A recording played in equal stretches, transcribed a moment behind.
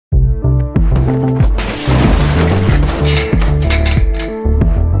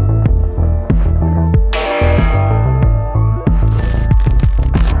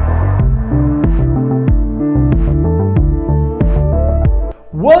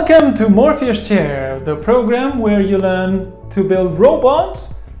Welcome to Morpheus Chair, the program where you learn to build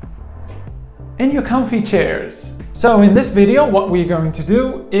robots in your comfy chairs. So in this video, what we're going to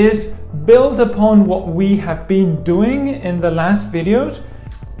do is build upon what we have been doing in the last videos.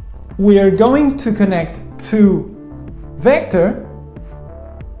 We are going to connect to Vector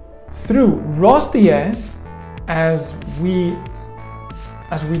through ROSDS as we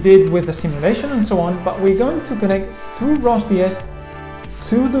did with the simulation and so on, but we're going to connect through ROSDS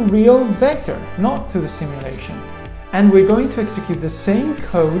to the real vector, not to the simulation. And we're going to execute the same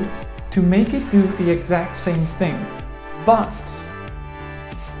code to make it do the exact same thing, but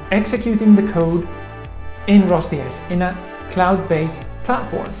executing the code in ROSDS, in a cloud-based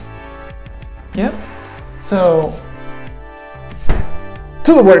platform. Yep. So,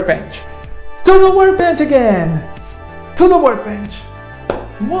 to the workbench. To the workbench again! To the workbench!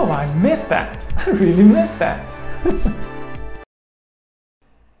 Whoa, I missed that. I really missed that.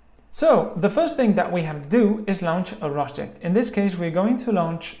 So, the first thing that we have to do is launch a ROSject. In this case, we're going to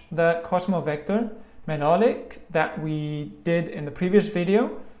launch the Cozmo vector melodic that we did in the previous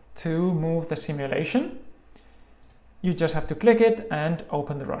video to move the simulation. You just have to click it and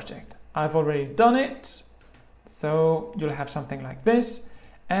open the ROSject. I've already done it, so you'll have something like this.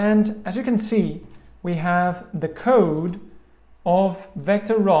 And as you can see, we have the code of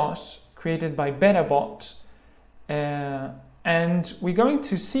Vector ROS created by BetaBot. And we're going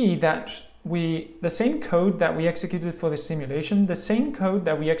to see that the same code that we executed for the simulation, the same code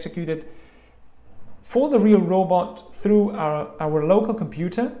that we executed for the real robot through our local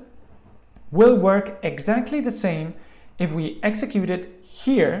computer will work exactly the same if we execute it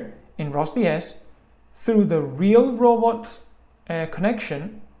here in ROSDS through the real robot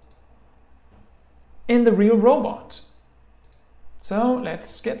connection in the real robot. So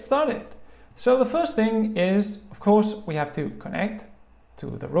let's get started. So the first thing is, of course, we have to connect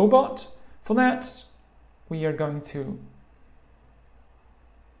to the robot. For that, we are going to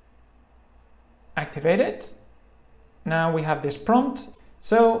activate it. Now we have this prompt.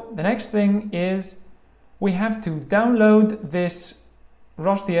 So the next thing is we have to download this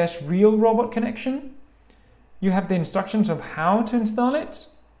ROSDS real robot connection. You have the instructions of how to install it.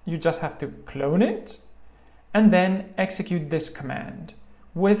 You just have to clone it and then execute this command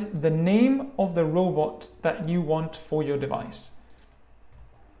with the name of the robot that you want for your device.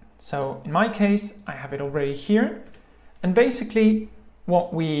 So in my case, I have it already here. And basically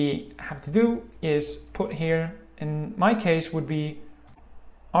what we have to do is put here, in my case would be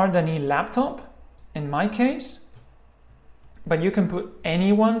ROSdS laptop in my case, but you can put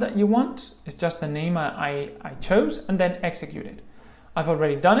any one that you want. It's just the name I chose and then execute it. I've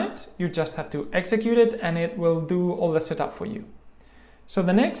already done it. You just have to execute it and it will do all the setup for you. So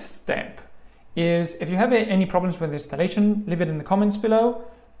the next step is, if you have any problems with installation, leave it in the comments below,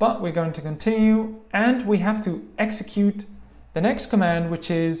 but we're going to continue and we have to execute the next command, which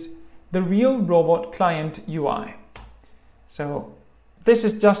is the real robot client UI. So this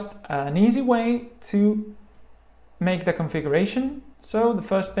is just an easy way to make the configuration. So the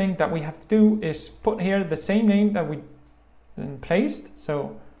first thing that we have to do is put here the same name that we placed.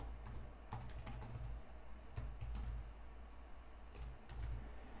 So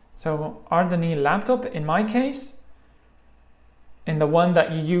ROSdS laptop in my case, in the one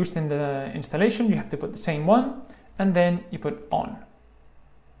that you used in the installation, you have to put the same one and then you put on.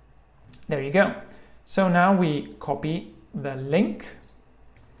 There you go. So now we copy the link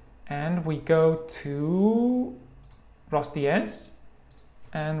and we go to ROSDS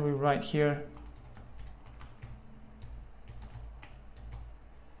and we write here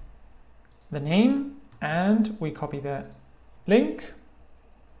the name and we copy the link.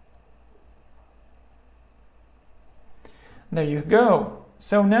 There you go.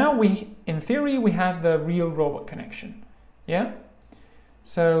 So now in theory, we have the real robot connection. Yeah.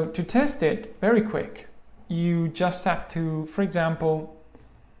 So to test it very quick, you just have to, for example,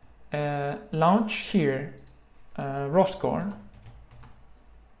 launch here ROScore,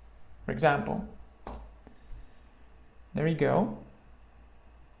 for example. There you go.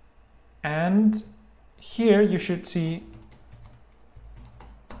 And here you should see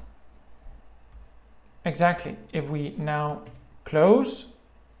exactly, if we now close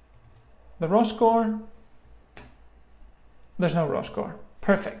the ROScore, there's no ROScore.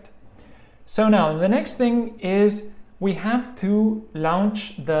 Perfect. So now the next thing is we have to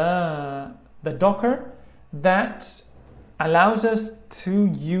launch the Docker that allows us to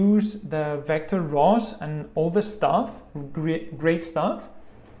use the Vector ROS and all the stuff, great stuff,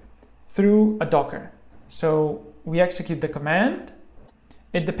 through a Docker. So we execute the command.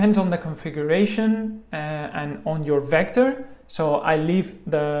 It depends on the configuration and on your vector. so I leave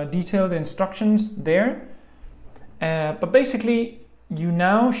the detailed instructions there. But basically, you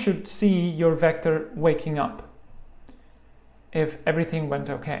now should see your vector waking up if everything went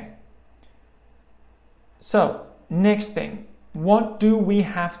okay. So, next thing, what do we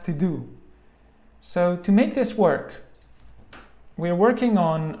have to do? So to make this work, we're working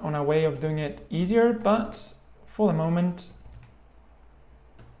on a way of doing it easier, but for the moment,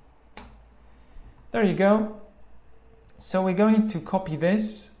 there you go. So we're going to copy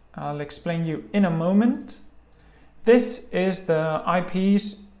this. I'll explain you in a moment. This is the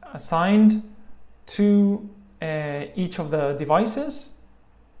IPs assigned to each of the devices.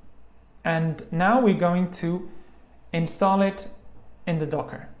 And now we're going to install it in the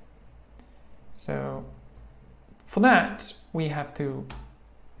Docker. So for that, we have to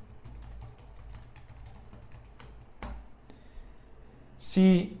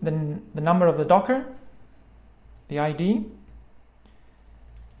see the number of the Docker, the ID. We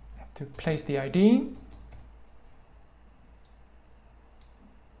have to place the ID.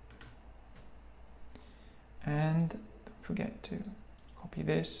 And don't forget to copy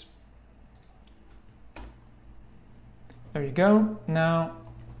this. There you go. Now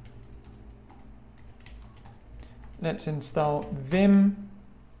let's install vim.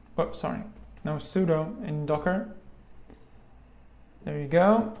 Oh, sorry, no sudo in Docker. There you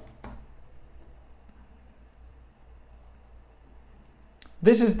go.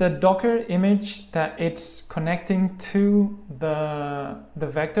 This is the Docker image that it's connecting to the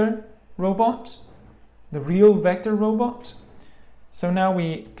vector robot, the real vector robot. So now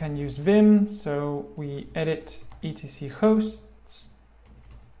we can use vim. So we edit etc hosts,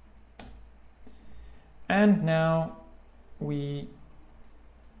 and now we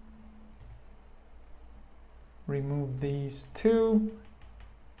remove these two,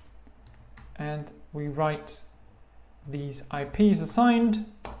 and we write these IPs assigned,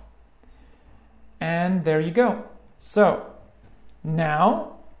 and there you go. So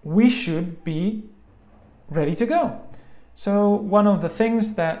now we should be ready to go. So one of the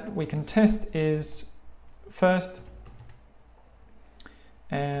things that we can test is first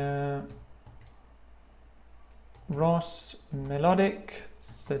ROS melodic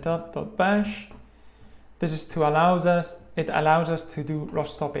setup.bash. This is to allows us to do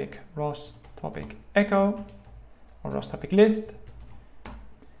ROS topic echo or ROS topic list.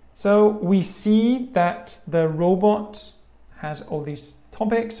 So we see that the robot has all these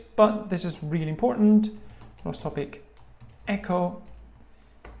topics, but this is really important. ROS topic echo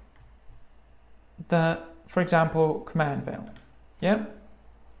for example, command vel. Yeah.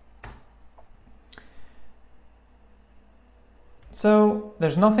 So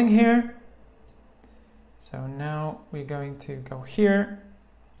there's nothing here. So now we're going to go here.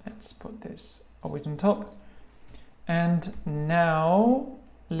 Let's put this always on top. And now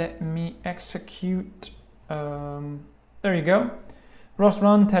let me execute. There you go. ROS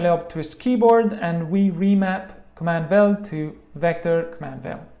run teleop twist keyboard, and we remap command vel to vector command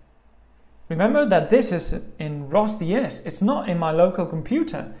vel. Remember that this is in ROSDS. It's not in my local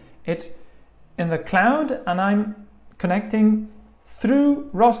computer. It's in the cloud, and I'm connecting through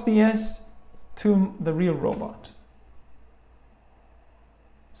ROSDS to the real robot.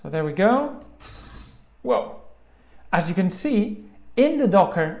 So there we go. Whoa. As you can see, in the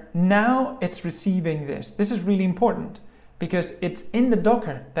Docker, now it's receiving this. This is really important because it's in the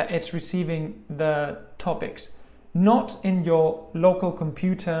Docker that it's receiving the topics, not in your local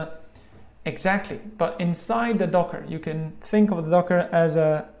computer exactly, but inside the Docker. You can think of the Docker as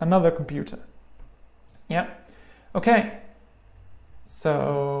another computer. Yeah. Okay.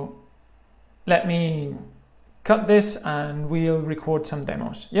 So let me cut this and we'll record some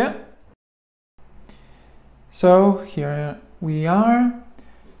demos. Yeah. So here we are.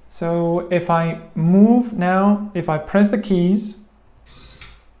 So if I move now, if I press the keys,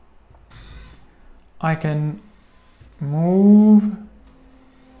 I can move.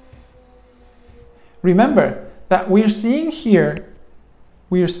 Remember that we're seeing here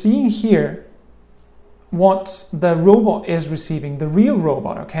what the robot is receiving, the real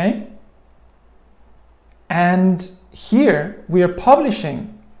robot, okay? And here we are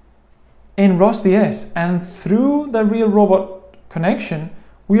publishing in ROSDS, and through the real robot connection,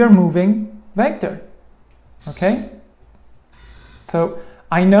 we are moving vector, okay? So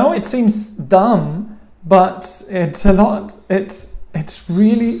I know it seems dumb, but it's a lot, it's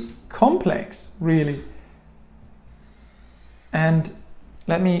really complex, really. And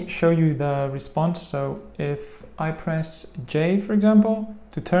let me show you the response. So if I press J, for example,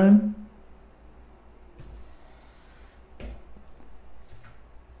 to turn,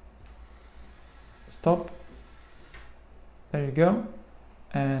 stop, There you go.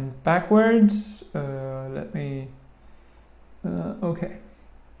 And backwards, let me, okay.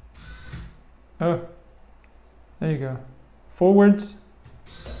 Oh, there you go. Forwards,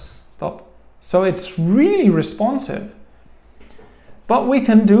 stop. So it's really responsive, but we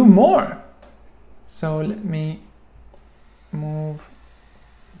can do more. So let me move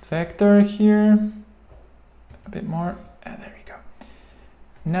vector here a bit more. And there we go.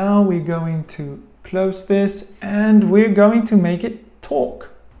 Now we're going to close this and we're going to make it talk.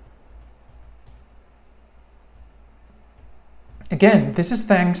 Again, this is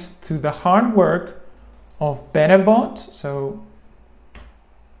thanks to the hard work of BetaBot. So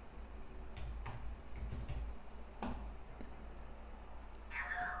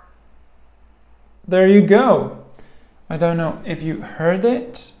there you go. I don't know if you heard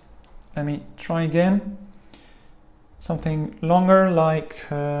it. Let me try again. Something longer, like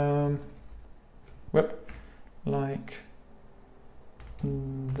like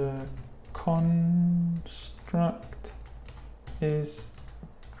the construct is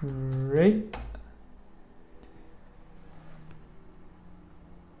great.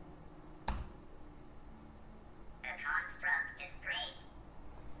 The construct is great.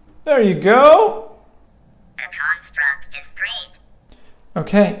 There you go. The construct is great.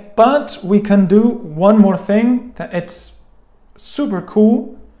 Okay, but we can do one more thing that it's super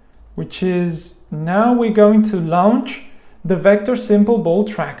cool, which is now we're going to launch the Vector Simple Ball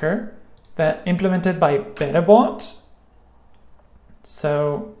Tracker that implemented by BetaBot.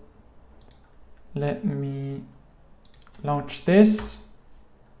 So let me launch this.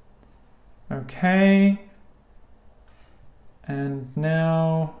 Okay. And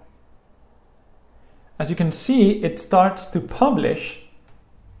now, as you can see, it starts to publish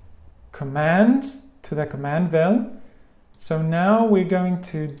commands to the command vel. So now we're going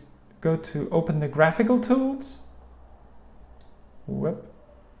to go to open the graphical tools. Whoop,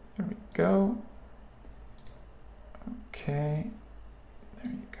 there we go. Okay,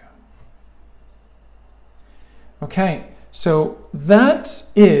 there you go. Okay, so that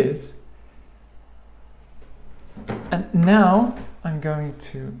is, and now I'm going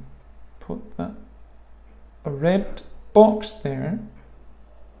to put a red box there.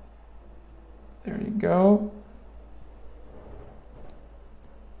 There you go.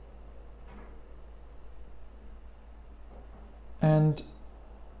 And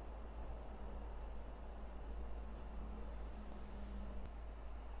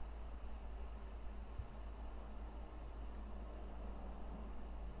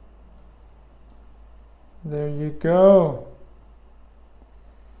there you go.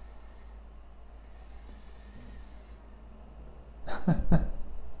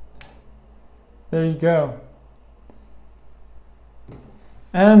 There you go.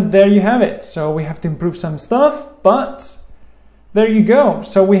 And there you have it. So we have to improve some stuff, but there you go.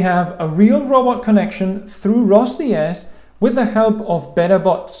 So we have a real robot connection through ROSDS with the help of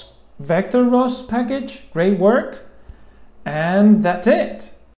BetaBot's Vector ROS package. Great work. And that's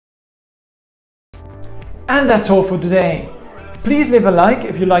it. And that's all for today. Please leave a like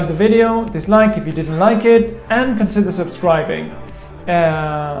if you liked the video, dislike if you didn't like it, and consider subscribing.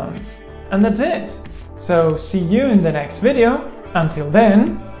 And that's it. So see you in the next video. Until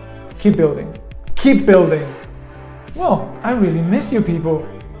then, keep building. Keep building. Well, I really miss you people.